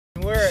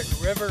We're at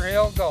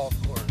Riverhill Golf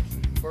Course,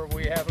 where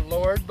we have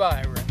Lord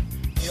Byron.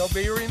 He'll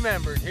be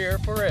remembered here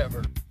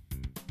forever.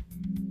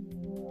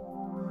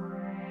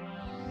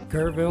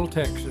 Kerrville,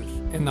 Texas,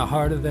 in the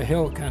heart of the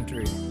hill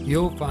country,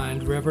 you'll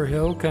find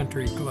Riverhill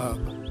Country Club,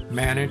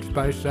 managed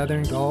by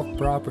Southern Golf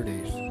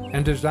Properties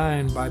and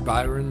designed by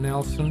Byron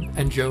Nelson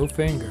and Joe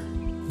Finger.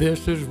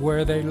 This is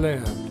where they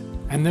lived,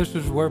 and this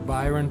is where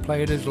Byron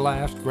played his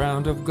last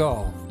round of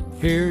golf.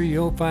 Here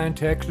you'll find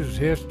Texas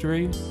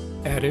history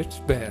at its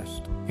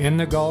best. In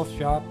the golf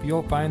shop,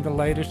 you'll find the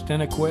latest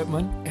in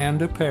equipment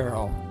and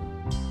apparel.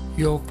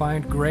 You'll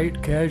find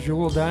great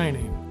casual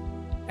dining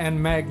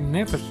and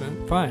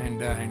magnificent fine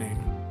dining,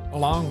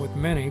 along with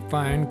many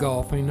fine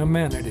golfing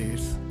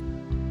amenities.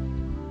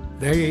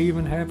 They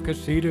even have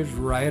casitas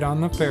right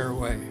on the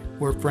fairway,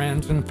 where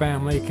friends and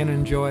family can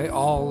enjoy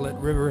all that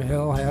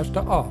Riverhill has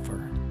to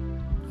offer.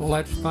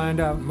 Let's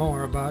find out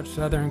more about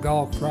Southern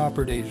Golf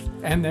Properties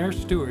and their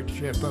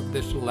stewardship of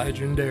this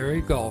legendary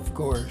golf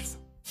course.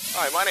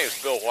 Hi, my name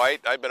is Bill White.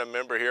 I've been a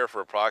member here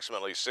for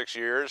approximately 6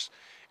 years,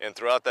 and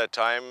throughout that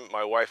time,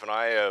 my wife and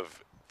I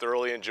have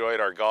thoroughly enjoyed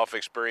our golf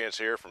experience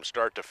here from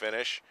start to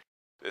finish,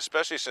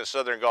 especially since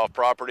Southern Golf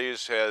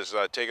Properties has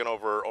taken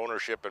over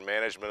ownership and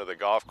management of the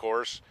golf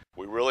course.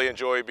 We really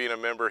enjoy being a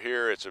member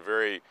here. It's a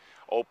very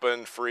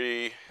open,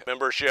 free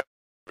membership,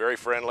 very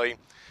friendly,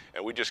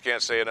 and we just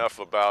can't say enough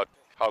about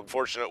how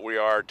fortunate we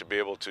are to be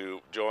able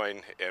to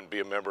join and be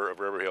a member of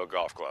Riverhill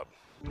Golf Club.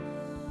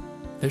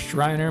 The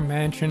Shriner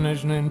Mansion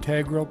is an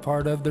integral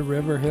part of the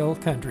Riverhill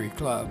Country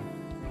Club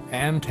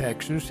and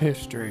Texas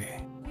history.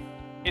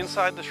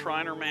 Inside the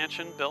Shriner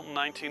Mansion, built in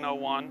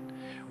 1901,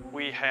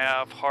 we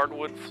have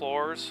hardwood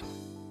floors,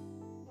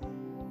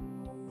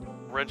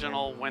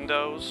 original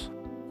windows,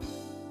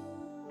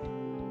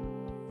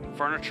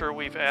 furniture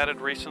we've added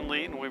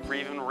recently, and we've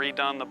even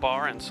redone the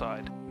bar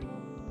inside.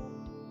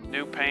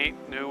 New paint,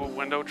 new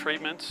window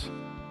treatments,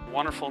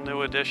 wonderful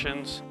new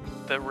additions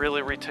that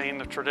really retain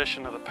the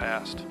tradition of the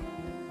past.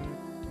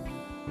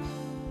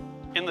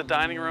 In the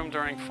dining room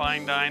during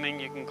fine dining,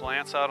 you can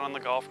glance out on the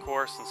golf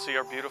course and see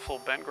our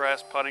beautiful bent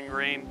grass putting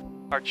green,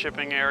 our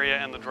chipping area,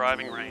 and the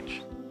driving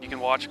range. You can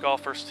watch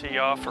golfers tee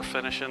off or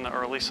finish in the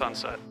early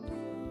sunset.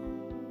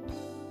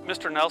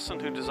 Mr. Nelson,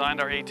 who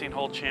designed our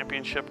 18-hole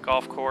championship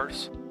golf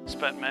course,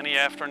 spent many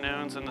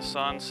afternoons in the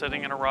sun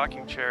sitting in a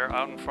rocking chair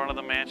out in front of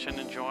the mansion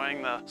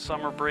enjoying the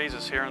summer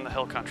breezes here in the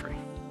hill country.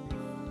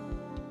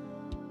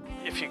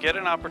 If you get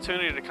an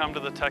opportunity to come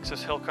to the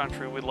Texas Hill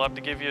Country, we'd love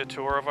to give you a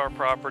tour of our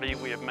property.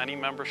 We have many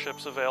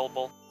memberships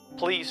available.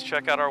 Please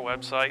check out our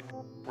website,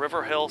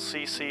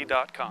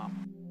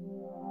 riverhillcc.com.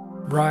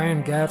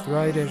 Bryan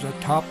Gathright is a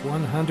top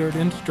 100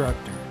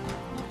 instructor.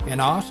 In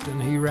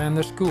Austin, he ran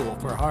the school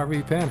for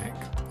Harvey Penick.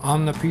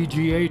 On the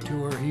PGA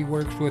Tour, he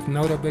works with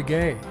Nota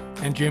Begay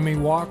and Jimmy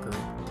Walker,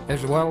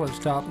 as well as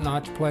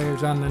top-notch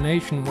players on the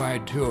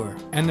Nationwide Tour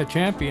and the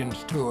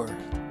Champions Tour.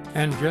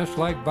 And just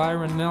like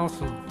Byron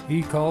Nelson,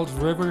 he calls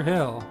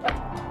Riverhill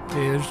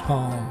his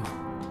home.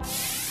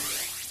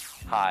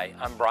 Hi,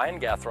 I'm Bryan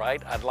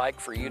Gathright. I'd like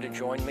for you to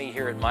join me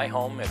here at my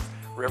home at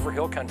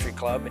Riverhill Country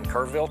Club in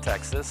Kerrville,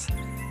 Texas.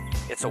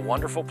 It's a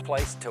wonderful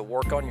place to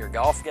work on your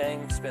golf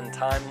game, spend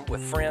time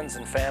with friends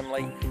and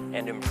family,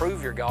 and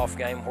improve your golf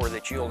game where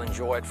that you'll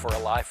enjoy it for a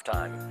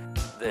lifetime.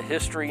 The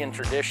history and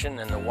tradition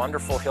and the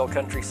wonderful hill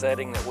country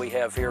setting that we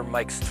have here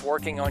makes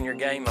working on your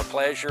game a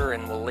pleasure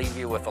and will leave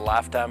you with a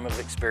lifetime of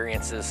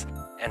experiences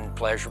and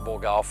pleasurable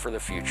golf for the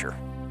future.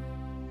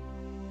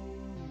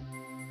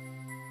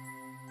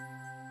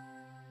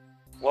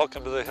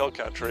 Welcome to the hill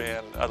country,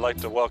 and I'd like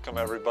to welcome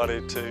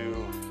everybody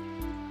to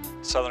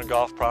Southern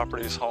Golf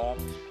Properties home,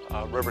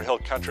 Riverhill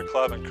Country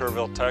Club in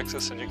Kerrville,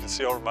 Texas. And you can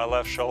see over my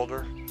left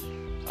shoulder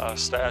a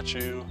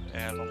statue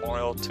and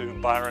memorial to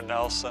Byron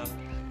Nelson.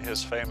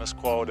 His famous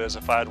quote is,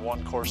 "If I had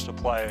one course to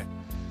play,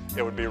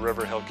 it would be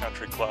Riverhill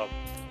Country Club."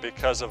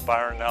 Because of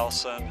Byron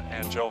Nelson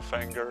and Joe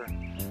Finger,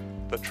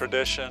 the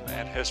tradition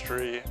and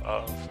history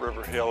of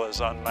Riverhill is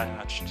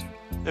unmatched.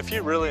 If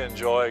you really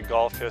enjoy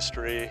golf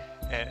history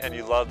and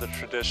you love the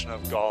tradition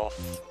of golf,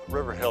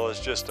 Riverhill is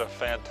just a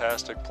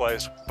fantastic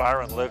place.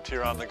 Byron lived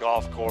here on the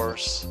golf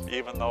course,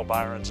 even though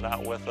Byron's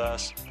not with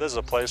us. This is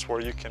a place where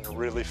you can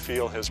really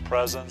feel his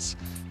presence.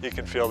 You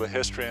can feel the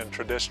history and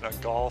tradition of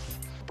golf.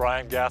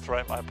 Bryan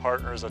Gathright, my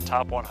partner, is a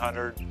top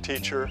 100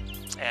 teacher,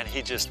 and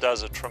he just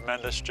does a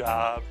tremendous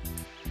job.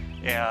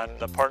 And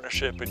the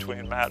partnership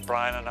between Matt,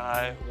 Bryan, and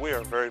I, we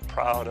are very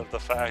proud of the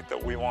fact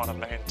that we want to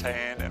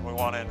maintain and we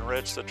want to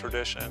enrich the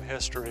tradition and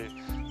history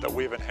that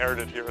we've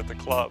inherited here at the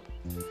club.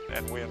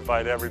 And we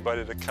invite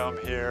everybody to come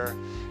here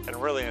and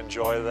really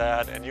enjoy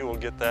that, and you will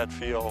get that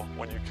feel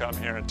when you come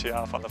here and tee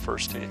off on the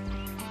first tee.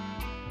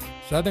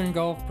 Southern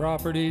Golf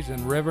Properties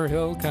and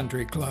Riverhill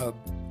Country Club,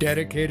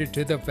 dedicated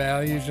to the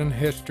values and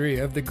history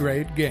of the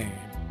great game,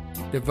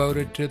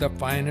 devoted to the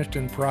finest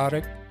in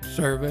product,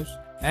 service,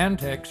 and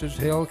Texas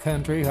Hill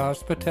Country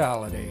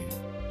hospitality.